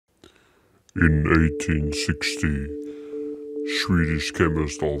In 1860, Swedish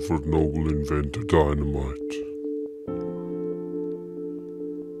chemist Alfred Nobel invented dynamite.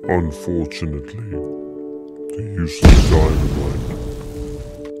 Unfortunately, the use of dynamite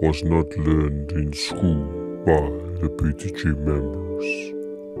was not learned in school by the PTG members.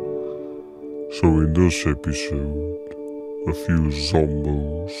 So in this episode, a few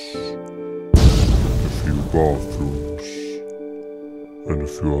zombos, a few bathrooms, and a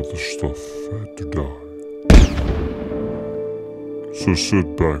few other stuff had to die. So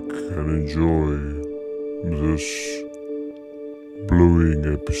sit back and enjoy this blowing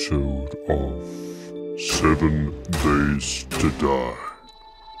episode of 7 Days to Die.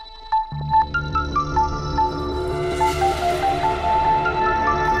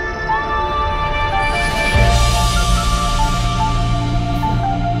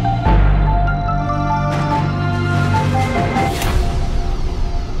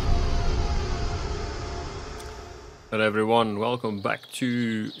 Hello everyone, welcome back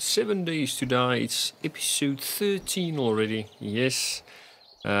to 7 Days to Die. It's episode 13 already. Yes,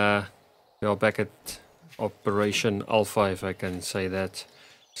 we are back at Operation Alpha, if I can say that.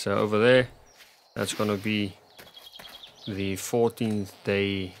 So over there, that's gonna be the 14th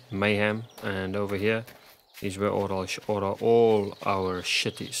day mayhem, and over here is where all our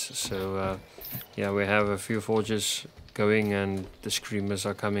shit is. So yeah, we have a few forges going and the screamers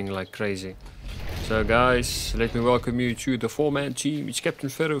are coming like crazy. So guys, let me welcome you to the 4-man team. It's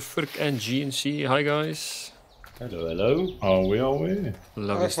CptFero, Furk and GNC. Hi guys. Hello, hello. Are we?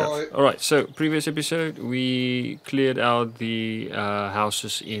 Lovely stuff. Alright, so previous episode we cleared out the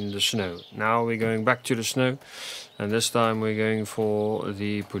houses in the snow. Now we're going back to the snow, and this time we're going for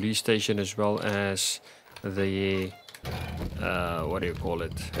the police station as well as the what do you call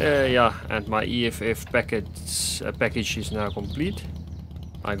it? Yeah, and my EFF package is now complete.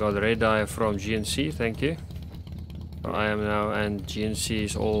 I got the red eye from GNC, thank you. I am now, and GNC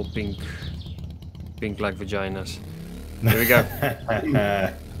is all pink like vaginas. Here we go.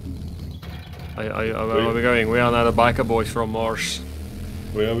 Where are we going? We are now the biker boys from Mars.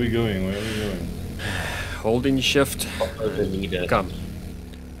 Where are we going? Holding shift. Come.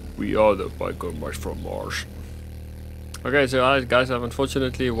 We are the biker boys from Mars. Okay, so guys,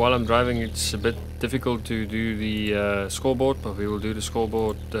 unfortunately, while I'm driving, it's a bit difficult to do the scoreboard, but we will do the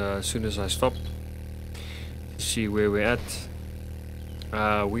scoreboard as soon as I stop. See where we're at.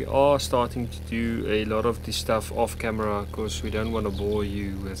 We are starting to do a lot of this stuff off camera, because we don't want to bore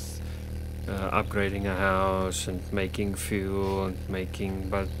you with upgrading a house and making fuel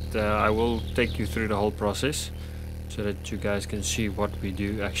and but I will take you through the whole process so that you guys can see what we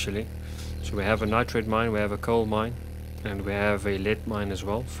do actually. So we have a nitrate mine, we have a coal mine, and we have a lead mine as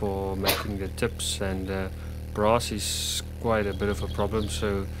well for making the tips, and brass is quite a bit of a problem,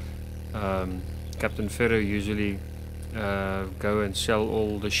 so CptFero usually go and sell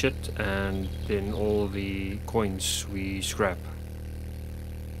all the shit, and then all the coins we scrap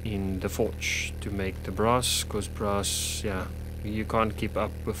in the forge to make the brass, because brass, yeah, you can't keep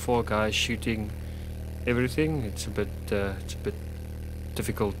up with 4 guys shooting everything. It's a bit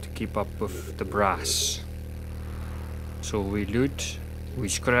difficult to keep up with the brass. So we loot, we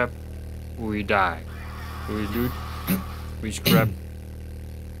scrap, we die. We loot, we scrap,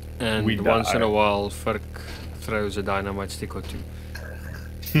 and we once in a while Furk throws a dynamite stick or 2.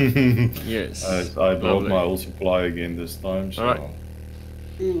 Yes. I brought my whole supply again this time, so... Alright.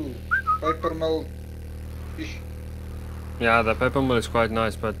 Ooh, paper mill. Yeah, the paper mill is quite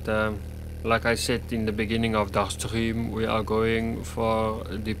nice, but like I said in the beginning of the stream, we are going for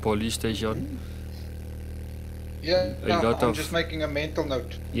the police station. Yeah, I'm just making a mental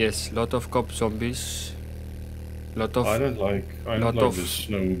note. Yes, lot of cop zombies. I don't like the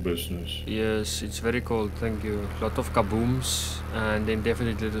snow business. Yes, it's very cold, thank you. Lot of kabooms, and then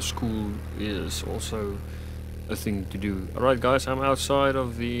definitely the school is also a thing to do. Alright guys, I'm outside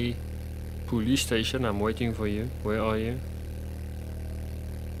of the police station. I'm waiting for you. Where are you?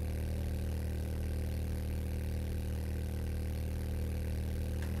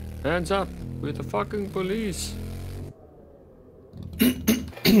 Hands up with the fucking police.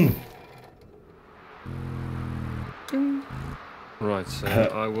 Right, so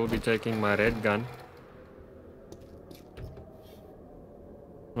I will be taking my red gun.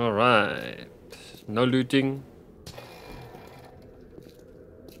 Alright, no looting.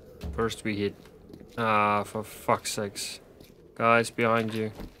 First we hit. Ah, for fuck's sakes. Guys, behind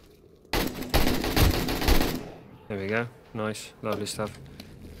you. There we go. Nice, lovely stuff.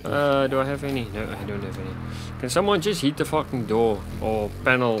 Do I have any? No, I don't have any. Can someone just hit the fucking door or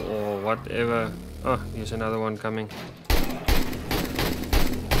panel or whatever? Oh, here's another one coming.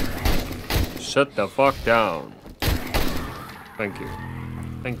 sit the fuck down. Thank you.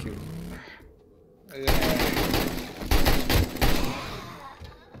 Thank you.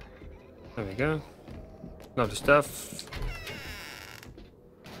 There we go. Lovely stuff.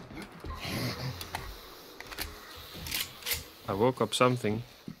 I woke up something.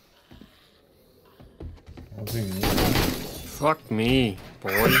 Fuck me,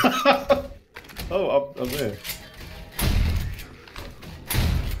 boy. Oh, up there.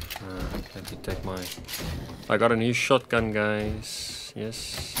 Let me take my... I got a new shotgun, guys.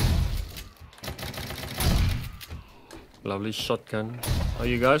 Yes. Lovely shotgun. Are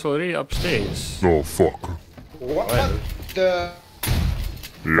you guys already upstairs? Oh, fuck. What the?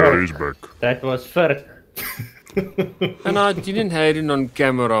 Yeah, he's back. That was Ferk. And I didn't hide it on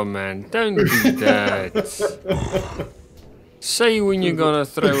camera, man. Don't do that. Say when you're gonna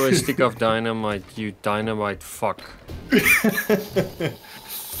throw a stick of dynamite, you dynamite fuck.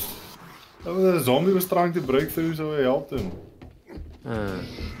 Oh, the zombie was trying to break through, so I helped him.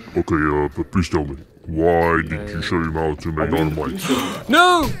 Okay, but please tell me, why did you show him how to make dynamite?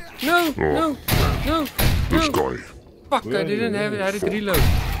 No! No! No! No! This No! guy. Fuck, I didn't have it. I had it reload.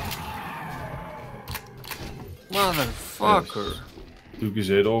 Motherfucker. Took his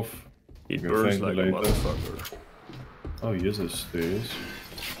head off. It Can burns find like it a later. motherfucker. Oh, here's the stairs.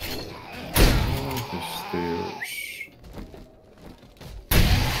 Oh, the stairs.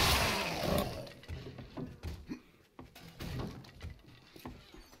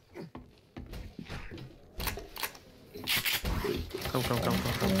 Come.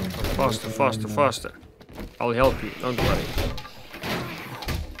 Faster, faster, faster. I'll help you, don't worry.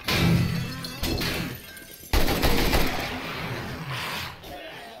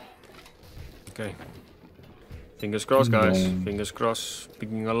 Okay. Fingers crossed, guys. Fingers crossed.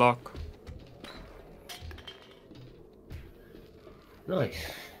 Picking a lock.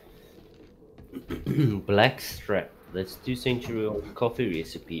 Nice. Blackstrap. That's 2-century-old coffee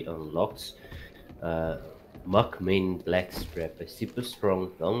recipe unlocks. Muckmen Blackstrap, a super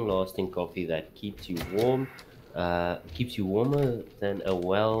strong, long-lasting coffee that keeps you warm. Keeps you warmer than a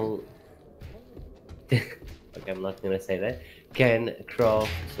well. Okay, I'm not gonna say that. Can craft.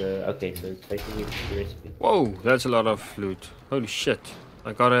 Okay, so it's basically the recipe. Whoa, that's a lot of loot. Holy shit.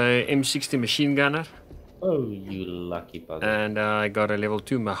 I got a M60 machine gunner. Oh, you lucky bugger. And I got a level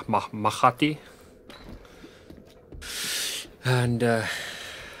 2 Mahati. And a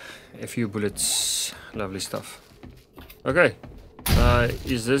few bullets. Lovely stuff. Okay.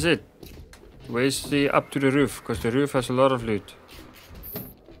 Is this it? Where's the up to the roof? Because the roof has a lot of loot.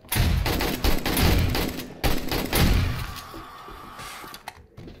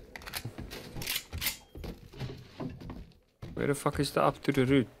 Where the fuck is the up to the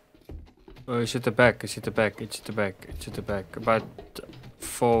roof? Oh, it's at the back, it's at the back, it's at the back, it's at the back. But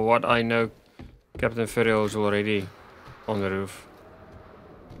for what I know, CptFero is already on the roof.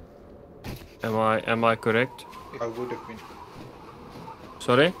 Am I correct? I would have been.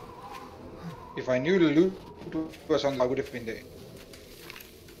 Sorry? If I knew the loot was on, I would have been there.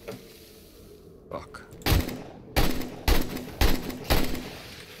 Fuck.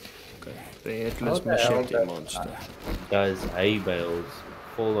 Okay, the headless machete monster. Guys, hay bales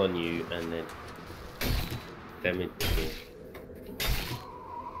fall on you and then damage you.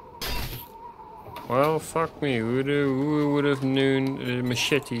 Well, fuck me. Who would have known the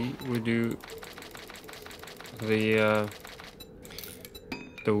machete would do the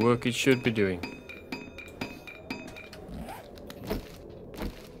work it should be doing?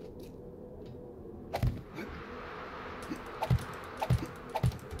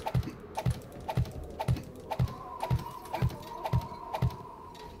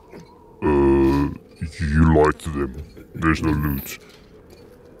 You lied to them. There's no loot.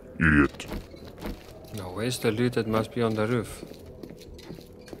 Idiot. No, where's the loot that must be on the roof?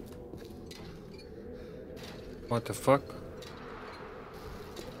 What the fuck?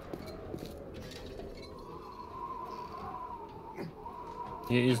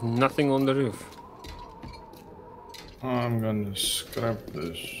 There is nothing on the roof. I'm gonna scrap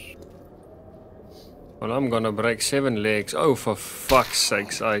this. Well, I'm gonna break 7 legs. Oh, for fuck's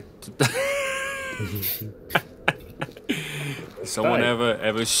sakes, I... Someone have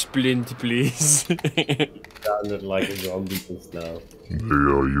a splint, please. Sounded like a zombie just now.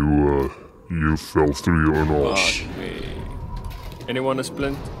 Yeah, you fell through your own arse. Fuck me. Anyone a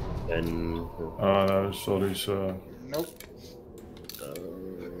splint? And Oh no, sorry sir. Nope.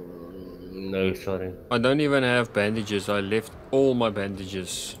 no, sorry. I don't even have bandages. I left all my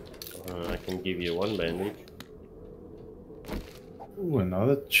bandages. I can give you one bandage. Ooh,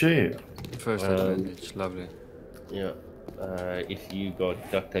 another chair. First aid bandage, lovely. Yeah. If you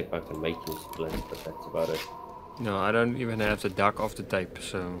got duct tape, I can make you split, but that's about it. No, I don't even have the duck of the tape,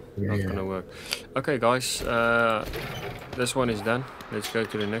 so not gonna work. Okay, guys, this one is done. Let's go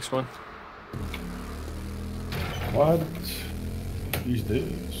to the next one. What is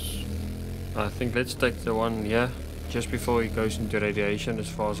this? I think let's take the one, yeah, just before he goes into radiation, as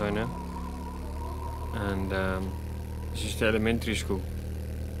far as I know. And this is the elementary school.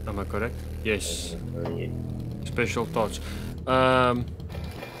 Am I correct? Yes. Yeah. Special thoughts.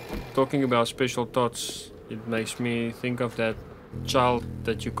 Talking about special thoughts, it makes me think of that child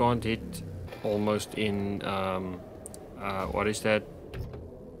that you can't hit almost in what is that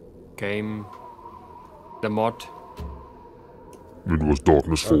game? The mod. It was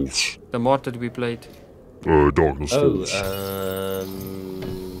Darkness Falls. The mod that we played. Darkness Falls.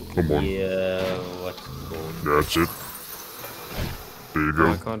 Come on. Yeah, what's it called? That's it. There you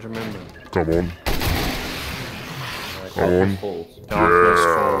I go. can't remember. Come on. Come on. Darkness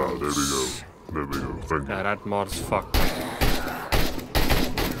Yeah, Falls. there we go. There we go. Thank you. Yeah, that mod's fucked.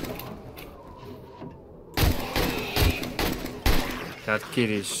 That kid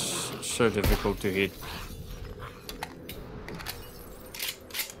is so difficult to hit.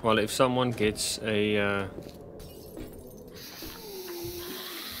 Well, if someone gets a oh,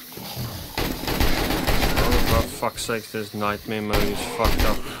 for fuck's sake, this nightmare mode is fucked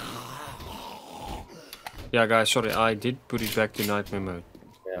up. Yeah, guys, sorry, I did put it back to nightmare mode.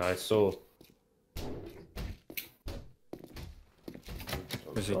 Yeah, I saw.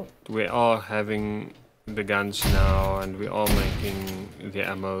 We are having the guns now, and we are making the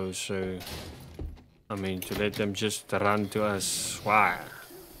ammo, so I mean, to let them just run to us, why?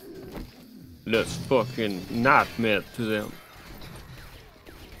 Let's fucking nightmare to them.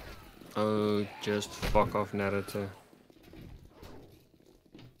 Oh, just fuck off, narrator.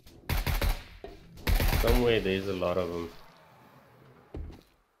 Somewhere there's a lot of them.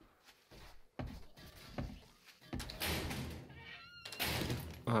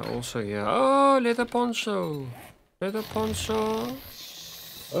 Also, yeah. Oh, leather poncho. Leather poncho.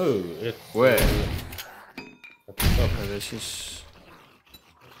 Oh, it's... Where? Oh, this is...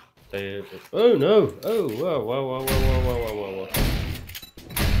 Oh no! Oh, wow, wow, wow, wow, wow, wow, wow, wow.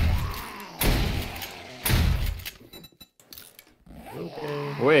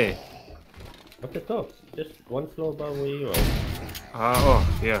 Okay. Where? At the top. Just one floor above where you are.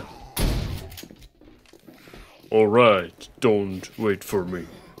 Oh, yeah. Alright, don't wait for me.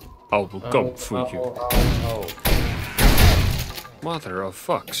 I will come for you. Mother of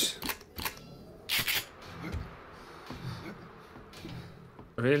fucks.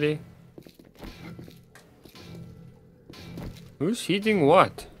 Really? Who's hitting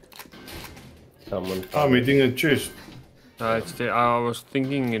what? Someone. I'm eating a chest. It's the, I was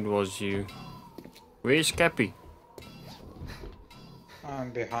thinking it was you. Where's Cappy? I'm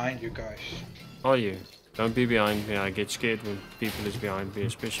behind you guys. Are you? Don't be behind me. I get scared when people is behind me,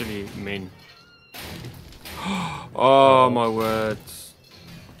 especially men. Oh my word,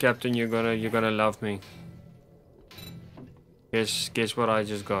 Captain, you're gonna love me. Guess what I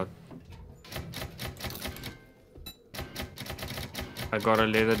just got? I got a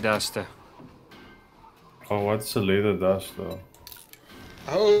leather duster. Oh, what's a leather duster?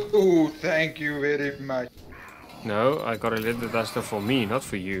 Oh, thank you very much. No, I got a leather duster for me, not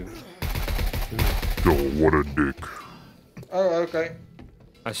for you. Oh, what a dick. Oh, okay.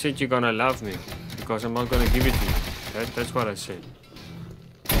 I said you're gonna love me, because I'm not gonna give it to you. That's what I said.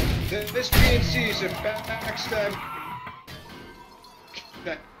 This PNC is a backstab.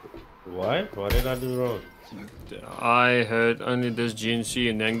 What? What did I do wrong? I heard only this GNC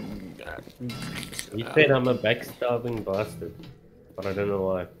and then... You said I'm a backstabbing bastard, but I don't know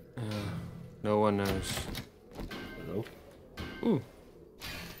why. No one knows. Nope. Ooh.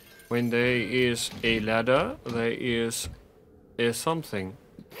 When there is a ladder, there is something.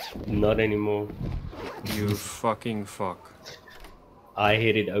 Not anymore. You fucking fuck. I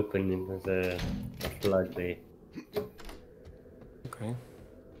heard it open and there's a flood there. Okay.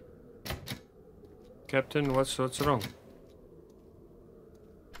 Captain, what's wrong?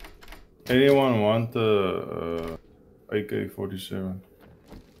 Anyone want a AK-47?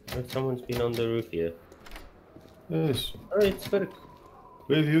 Someone's been on the roof here. Yes. Alright, it's good.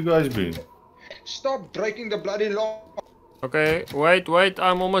 Where have you guys been? Stop breaking the bloody law. Okay, wait,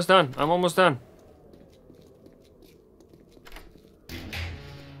 I'm almost done.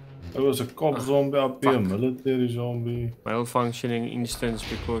 There was a cop zombie up here, a military zombie. Malfunctioning instance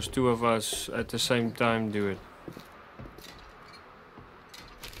because two of us at the same time do it.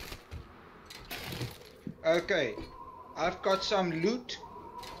 Okay, I've got some loot.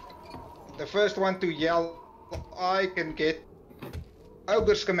 The first one to yell I can get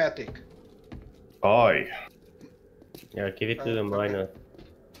ogre schematic. Aye. Yeah, give it to the miner.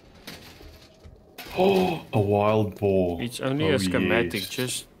 Oh, a wild boar. It's only Oh, a schematic, yes.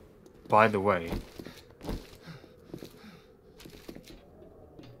 just by the way.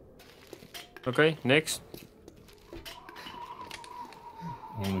 Okay, next.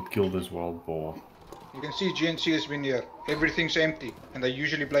 I'm gonna kill this wild boar. You can see GNC has been here. Everything's empty, and they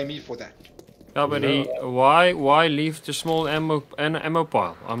usually blame me for that. Yeah, but why leave the small ammo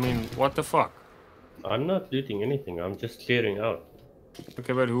pile? I mean, what the fuck? I'm not looting anything, I'm just clearing out.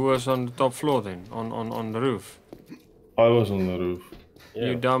 Okay, but who was on the top floor then? On the roof? I was on the roof. Yeah.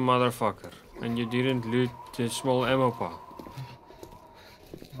 You dumb motherfucker. And you didn't loot the small ammo pile.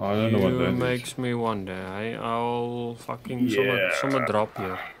 I don't know what that makes is. me wonder. I'll fucking Yeah. someone drop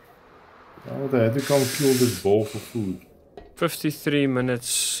here. Oh, they had to come kill this boar for food. 53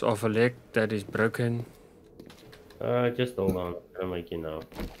 minutes of a leg that is broken. Just hold on, I'll make it now.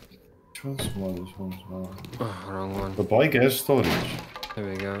 This one's small, this one's small. Oh, wrong one. The bike has storage. There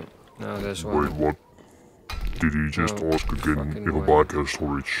we go. Now there's Wait, one. what? Did he just No ask again fucking if a way. bike has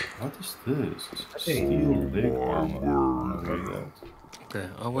storage? What is this? Hey. Steel leg my armor. word. I like that. Okay,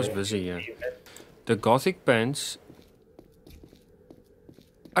 I was busy here. The gothic pants.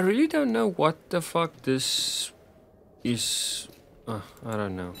 I really don't know what the fuck this is. I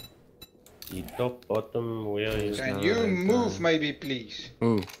don't know. The top, bottom, where is... Can no, you like, move, maybe, please?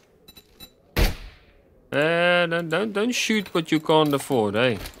 Ooh. Don't shoot what you can't afford,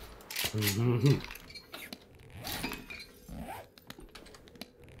 eh?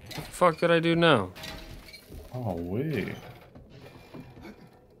 What the fuck did I do now? Oh, wait.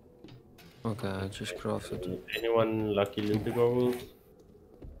 Okay, I just crafted. Anyone lucky looter goggles?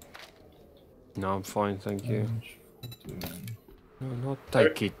 No, I'm fine, thank you. No, not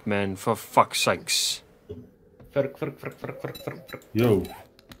take it, man, for fuck's sakes. Ferk. Yo.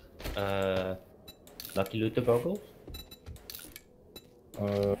 Lucky looter goggles?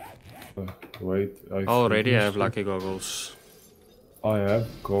 Wait. I Already finished have it. lucky goggles. I have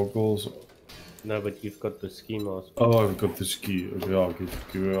goggles. No, but you've got the ski mask. Oh, I've got the ski. Okay, I'll give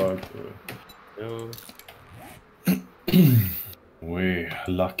you out. No. Wait,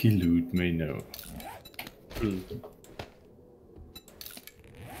 lucky loot may know.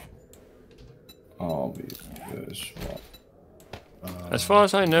 I'll be this one. As far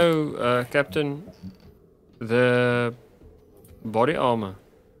as I know, Captain, the body armor,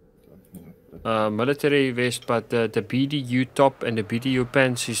 military vest, but the BDU top and the BDU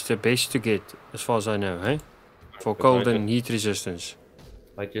pants is the best to get, as far as I know, eh? For cold and heat resistance.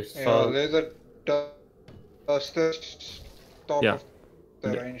 I just Yeah, found... leather duster, top Yeah. of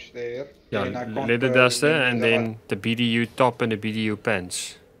the range there. Yeah, And I can't leather go duster in and the then the BDU top and the BDU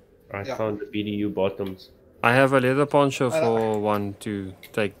pants. I Yeah. found the BDU bottoms. I have a leather poncho for one to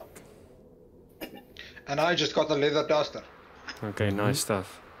take. And I just got the leather duster. Okay, nice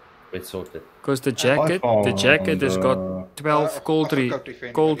stuff. It's sorted. Because the jacket has got 12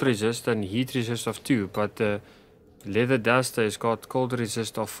 cold resist and heat resist of 2, but the leather duster has got cold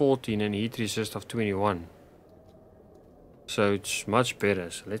resist of 14 and heat resist of 21. So it's much better.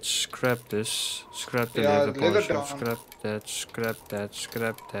 So let's scrap this. Scrap the Yeah, leather leather poncho. down. Scrap that, scrap that,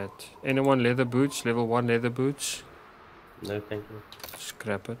 scrap that. Anyone leather boots? Level 1 leather boots? No, thank you.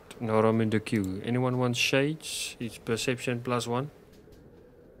 Scrap it. No, I'm in the queue. Anyone want shades? It's perception +1.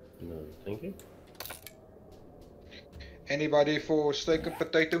 No, thank you. Anybody for steak and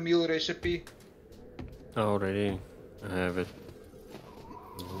potato meal recipe? Already. I have it.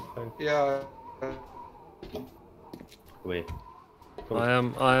 Okay. Yeah. Wait.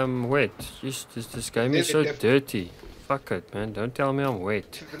 I am wet. Jeez, this game is so dirty. Fuck it, man. Don't tell me I'm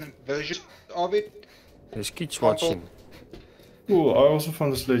wet. Different versions of it. There's kids watching. Cool, I also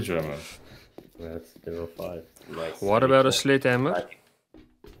found a sledgehammer. That's level 5. Nice. What about a sledgehammer?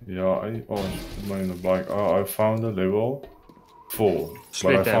 Yeah, I mine the bike. I found a level 4. But I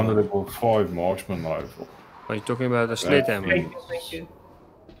Sledgehammer. found a level 5 marksman rifle. Are you talking about a sledgehammer? Thank you.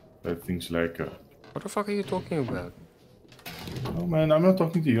 That thing's lekker. What the fuck are you talking about? Oh man, I'm not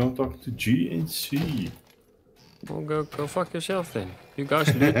talking to you, I'm talking to GNC. Well, go fuck yourself then. You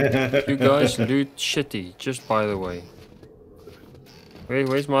guys loot, you guys loot shitty. Just by the way.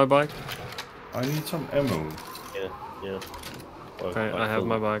 Where's my bike? I need some ammo. Yeah. Okay, I have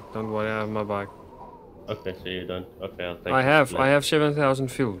my bike. Don't worry, I have my bike. Okay, so you don't. Okay, I'll take I the have splint. 7,000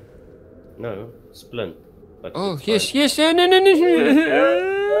 fuel. No, splint. But Oh it's yes, fine. no.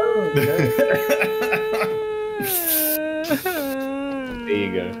 There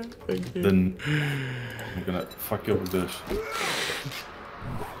you go. Then I'm gonna fuck you up with this.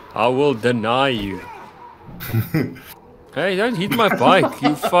 I will deny you. Hey, don't hit my bike,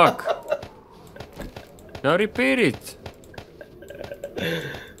 you fuck. Now repair it.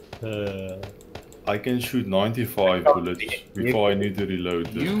 I can shoot 95 bullets before I need to reload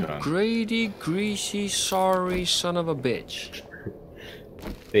this You gun. greedy, greasy, sorry son of a bitch.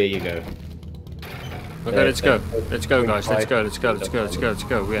 There you go. Okay, let's go. Let's go, guys. Let's go. Let's go. Let's go. Let's go. Let's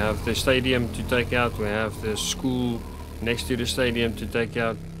go. We have the stadium to take out. We have the school next to the stadium to take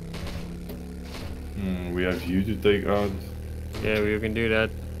out. We have you to take out. Yeah, we can do that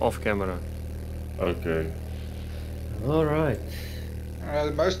off camera. Okay. Alright.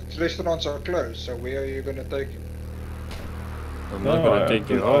 Most restaurants are closed, so where are you gonna take him? I'm not gonna take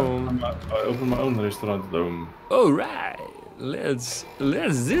you home. I opened my own restaurant at home. All right, let's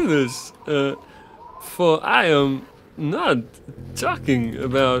do this. For I am not talking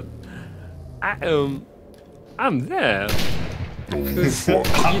about. I'm there. Because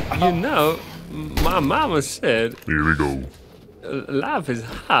you know, my mama said. Here we go. Life is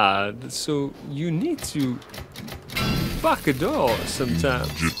hard, so you need to fuck a door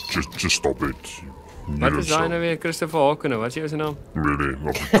sometimes. Just stop it. Wat is hij nou weer? Christopher Hawken, wat is zijn naam? Really,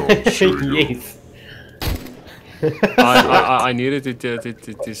 not Afrikaans. Yes. I needed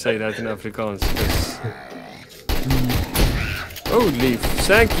to say that in Afrikaans. Oh, Leaf,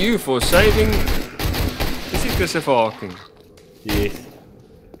 thank you for saving. Is it Christopher Hawking? Yes.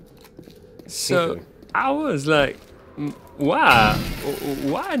 So I was like, why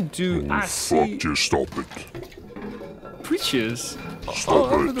do I see Fuck, just stop it. preachers Stop all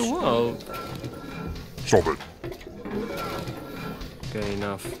over it. the world? Stop it. Okay,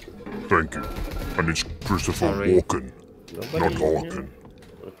 enough. Thank you. And it's Christopher Sorry. Walken, not Nobody Hawken.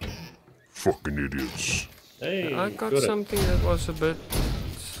 Fucking idiots. Hey, I got it. something that was a bit.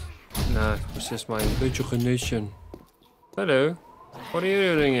 Nah, it was just my imagination. Hello, what are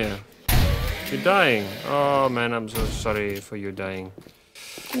you doing here? You're dying. Oh man, I'm so sorry for you dying.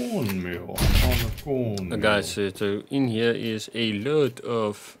 Cornmeal. Cornmeal. Guys, so in here is a load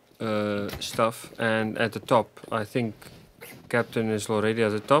of stuff, and at the top, I think Captain is already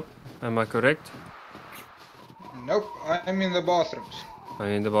at the top. Am I correct? Nope, I'm in the bathrooms. I'm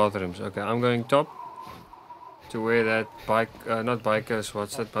in the bathrooms. Okay, I'm going top to where that bike, not bikers,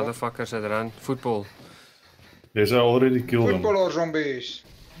 what's that motherfuckers that run? Football. Yes, I already killed him. Football or zombies?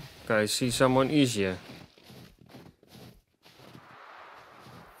 Okay, I see someone is here.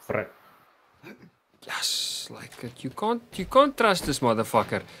 Frick. Yes, like it. You can't trust this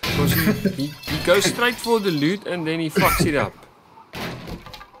motherfucker. Because he goes straight for the loot and then he fucks it up.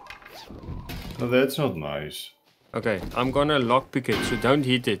 No, that's not nice. Okay, I'm gonna lockpick it, so don't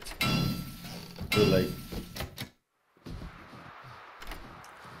hit it. Too late.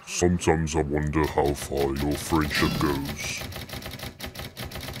 Sometimes I wonder how far your friendship goes.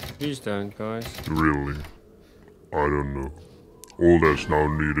 Please don't, guys. Really? I don't know. All that's now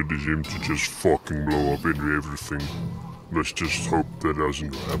needed is him to just fucking blow up into everything. Let's just hope that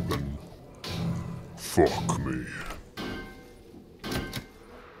doesn't happen. Fuck me.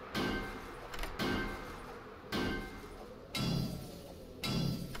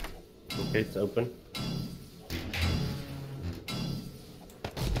 Okay, it's open.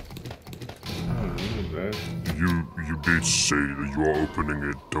 Oh, look at that. You did say that you are opening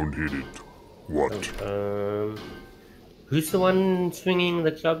it. Don't hit it. What? Who's the one swinging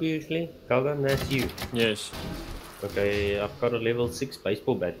the club usually? Kagan, that's you. Yes. Okay, I've got a level 6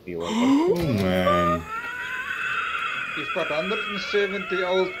 baseball bat if you want one. Oh man. You've got 170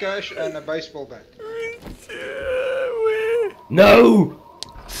 old cash and a baseball bat. No!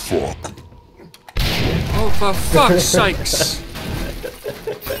 Fuck. Oh, for fuck's sakes!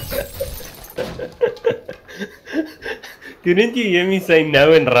 Didn't you hear me say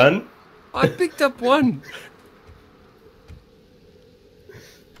no and run? I picked up one.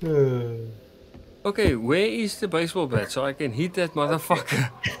 Okay, where is the baseball bat so I can hit that motherfucker?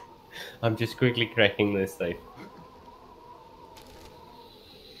 I'm just quickly cracking this safe.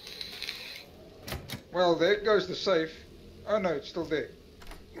 Well, there goes the safe. Oh no, it's still there.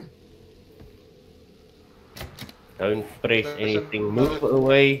 Don't press There's anything, another- move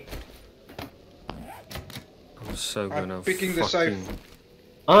away. I'm so gonna I'm picking the safe. fucking...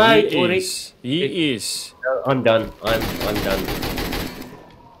 I He already. is. He is. No, I'm done. I'm done.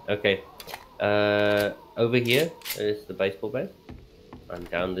 Okay. Over here is the baseball bat. I'm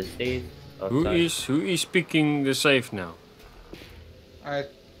down the stairs. Outside. Who is picking the safe now? I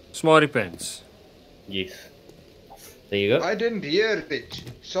Smarty Pants. Yes. There you go. I didn't hear it.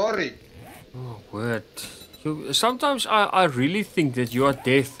 Sorry. Oh, word. Sometimes I really think that you are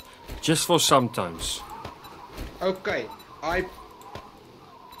deaf just for sometimes. Okay,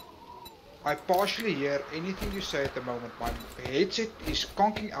 I partially hear anything you say at the moment. My headset is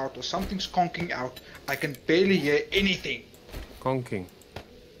conking out or something's conking out. I can barely hear anything. Conking.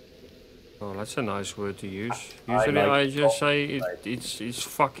 Oh, that's a nice word to use. Usually I just say it's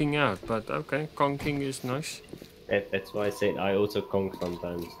fucking out, but okay, conking is nice. That's why I said I also conk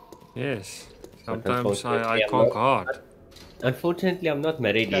sometimes. Yes. Sometimes I conk hard. Unfortunately, I'm not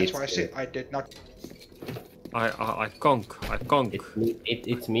married yet. That's why I said I did not. I conk. I conk.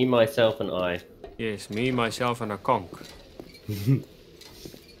 It's me, myself, and I. Yes, me, myself, and a conk.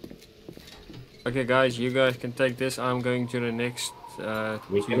 Okay, guys, you guys can take this. I'm going to the next. We're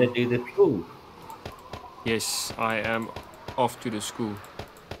gonna do the school. Yes, I am off to the school.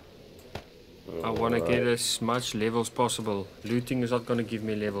 I want to get as much levels possible. Looting is not going to give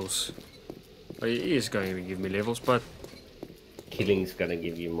me levels. Well, it is going to give me levels, but Killing's gonna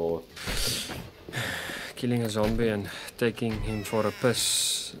give you more. killing a zombie and taking him for a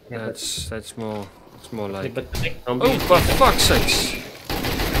piss, that's more, it's more like... But the next zombie Oh, for fuck's sakes!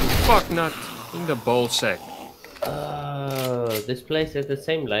 Fuck nut in the ball sack. This place has the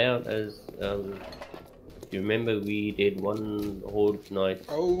same layout as, you remember we did one horde night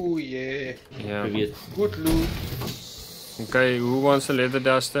Oh yeah. Yeah. previous. Good loot. Okay, who wants a leather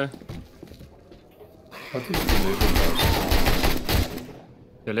duster? What is the level now?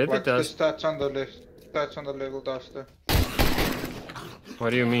 The leather What's the duster? stats on the list? Stats on the level duster. What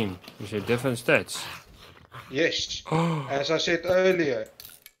do you mean? You say different stats? Yes. As I said earlier,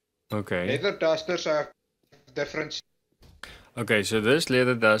 Okay. leather dusters have different. Okay, so this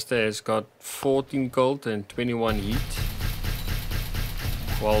leather duster has got 14 cold and 21 heat.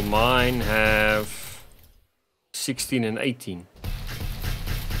 While mine have 16 and 18.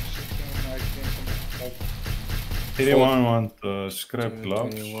 anyone want scrap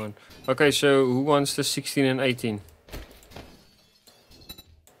gloves? 21. Okay, so who wants the 16 and 18?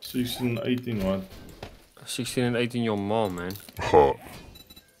 16, 18 what? 16 and 18 your mom, man. Ha.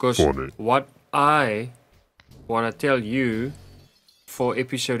 Because Funny. what I want to tell you for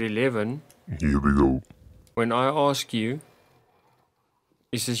episode 11, Here we go. when I ask you,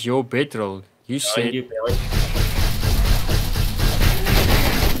 is this your bedroll? You said, Behind you.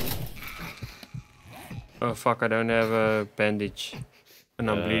 oh fuck, I don't have a bandage. And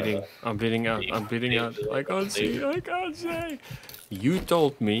I'm bleeding. I'm bleeding out. I'm bleeding out. I can't see. I can't see. You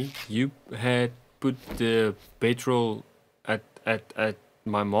told me you had put the bedroll at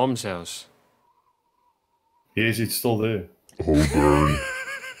my mom's house. Yes, it's still there. Oh, burn.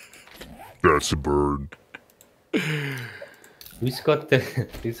 That's a burn. Who's got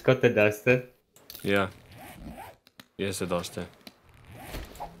the duster? Yeah. Yes, the duster.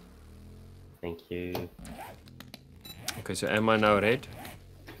 Thank you. Okay, so am I now red?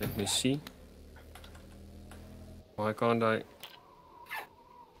 Let me see. Why can't I?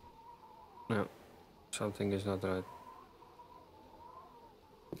 No, something is not right.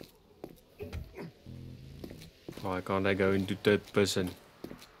 Why can't I go into third person?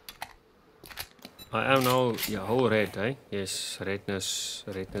 I am now whole red, eh? Yes, redness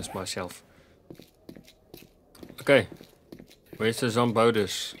myself. Okay, where's the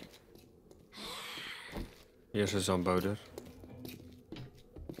zomboders? Here's a zomboder.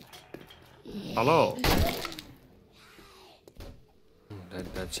 Hello.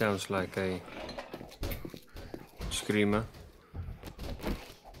 That sounds like a screamer.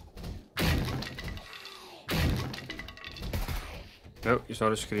 No, it's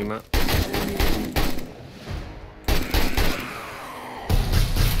not a screamer.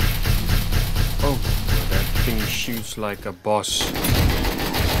 Oh, that thing shoots like a boss.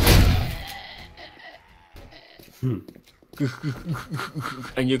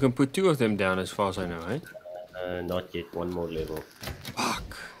 And you can put two of them down as far as I know, eh? Not yet. One more level.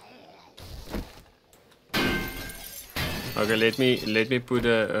 Fuck. Okay, let me put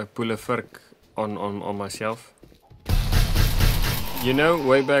a pull a fork on myself. You know,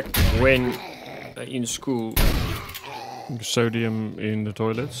 way back when in school, sodium in the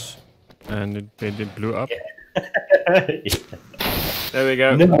toilets, and it blew up. There we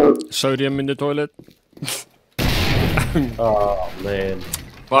go. No. Sodium in the toilet. Oh man.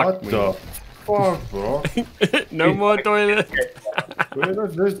 Fuck What me. the fuck, bro? No more toilet. Where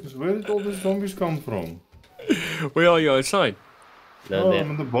did all these zombies come from? Where are you outside? No, Oh, there.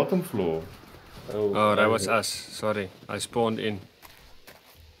 I'm on the bottom floor. Oh, that was us. Sorry, I spawned in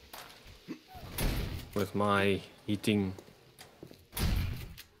with my heating.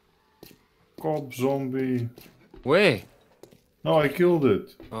 Cop zombie. Where? No, I killed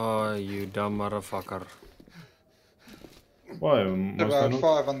it. Oh, you dumb motherfucker. Why? Must I About not?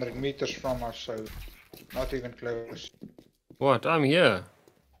 500 meters from us, so not even close. What? I'm here.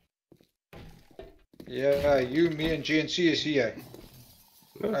 Yeah, you, me, and GNC is here.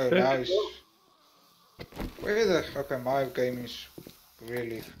 Oh, nice. Where the... Okay, my game is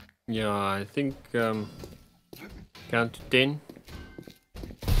really... Yeah, I think count to 10.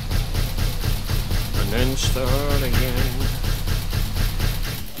 And then start again.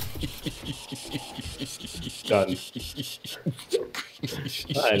 Done.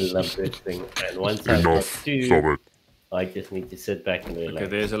 I love this thing. And once I've got Enough. two, Stop it. I just need to sit back and relax. Okay,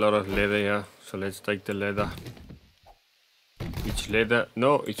 there's a lot of leather here, so let's take the leather. It's leather.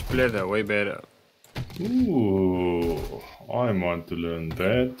 No, it's pleather, way better. Ooh, I want to learn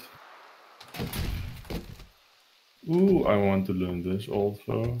that. Ooh, I want to learn this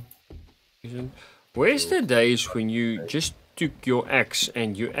also. Where's the days when you just took your axe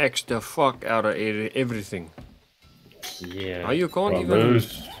and you axed the fuck out of everything? Yeah. Now you can't Well, even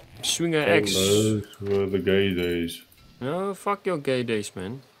those, swing an axe. those were the gay days. No, fuck your gay days,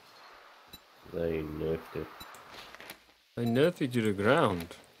 man. They nerfed it. I nerfed it to the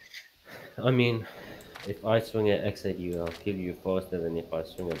ground. I mean, if I swing an axe at you, I'll kill you faster than if I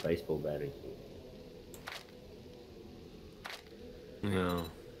swing a baseball bat at you. Yeah.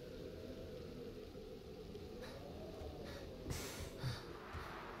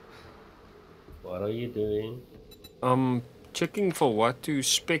 What are you doing? I'm checking for what to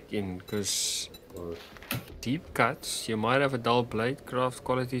spec in, because Or deep cuts, you might have a dull blade, craft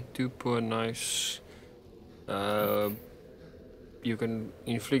quality 2 poor, nice. You can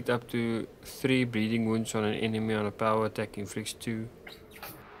inflict up to 3 bleeding wounds on an enemy on a power attack, inflicts 2.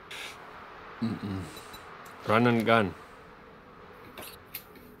 Run and gun.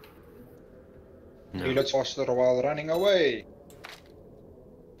 No. You look faster while running away.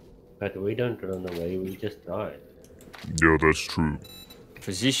 but we don't run away, we just die. Yeah, that's true.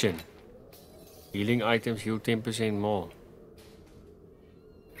 Physician. Healing items heal 10% more.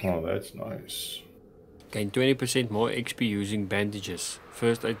 Oh, that's nice. Gain 20% more XP using bandages.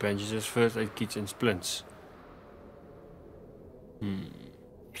 First aid bandages, first aid kits and splints.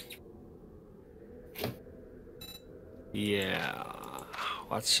 Yeah.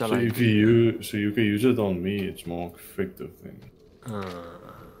 What shall So I if do? you can use it on me, it's more effective then.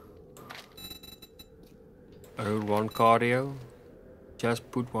 Roll 1 cardio.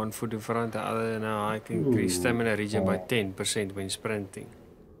 Just put 1 foot in front, the other now I can increase stamina regen by 10% when sprinting.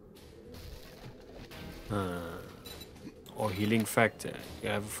 Or healing factor. You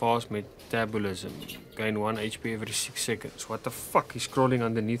have fast metabolism. Gain 1 HP every 6 seconds. What the fuck is crawling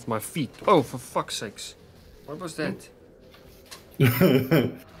underneath my feet? Oh, for fuck's sakes. What was that?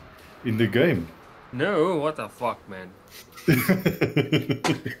 In the game. No, what the fuck, man?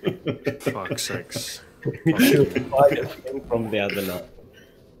 Fuck's sakes. From the other night.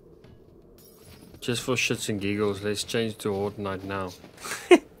 Just for shits and giggles, let's change to Horde Night now.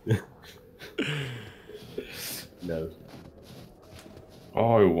 No.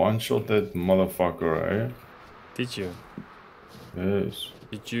 Oh, I one-shot that motherfucker, eh? Did you? Yes.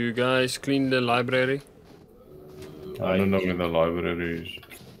 Did you guys clean the library? I don't know where the library is.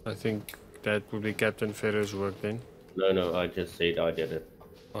 I think that would be CptFero's work then. No, I just said I did it.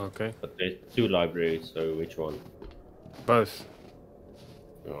 Okay. But there's 2 libraries, so which one? Both.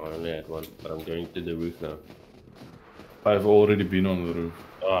 No, I only had 1, but I'm going to the roof now. I've already been on the roof.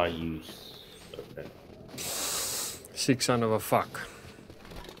 Ah, okay. Sick son of a fuck.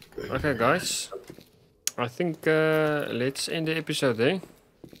 Okay, guys. I think let's end the episode there.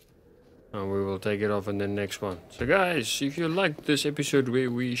 And we will take it off in the next one. So guys, if you liked this episode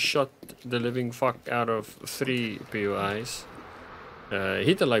where we shot the living fuck out of 3 POIs,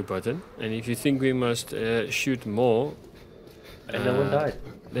 hit the like button. And if you think we must shoot more, And no one died.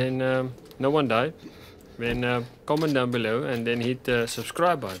 then no one died. Then comment down below and then hit the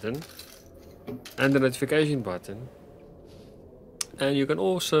subscribe button and the notification button. And you can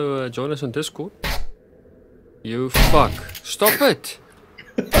also join us on Discord. You fuck. Stop it!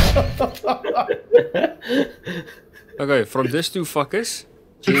 Okay, from these 2 fuckers,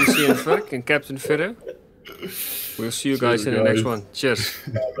 GNC and Ferk and CptFero, we'll see you guys in the next one. Cheers.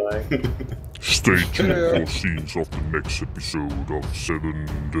 Bye-bye. Stay tuned for scenes of the next episode of 7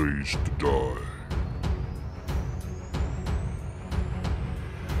 Days to Die.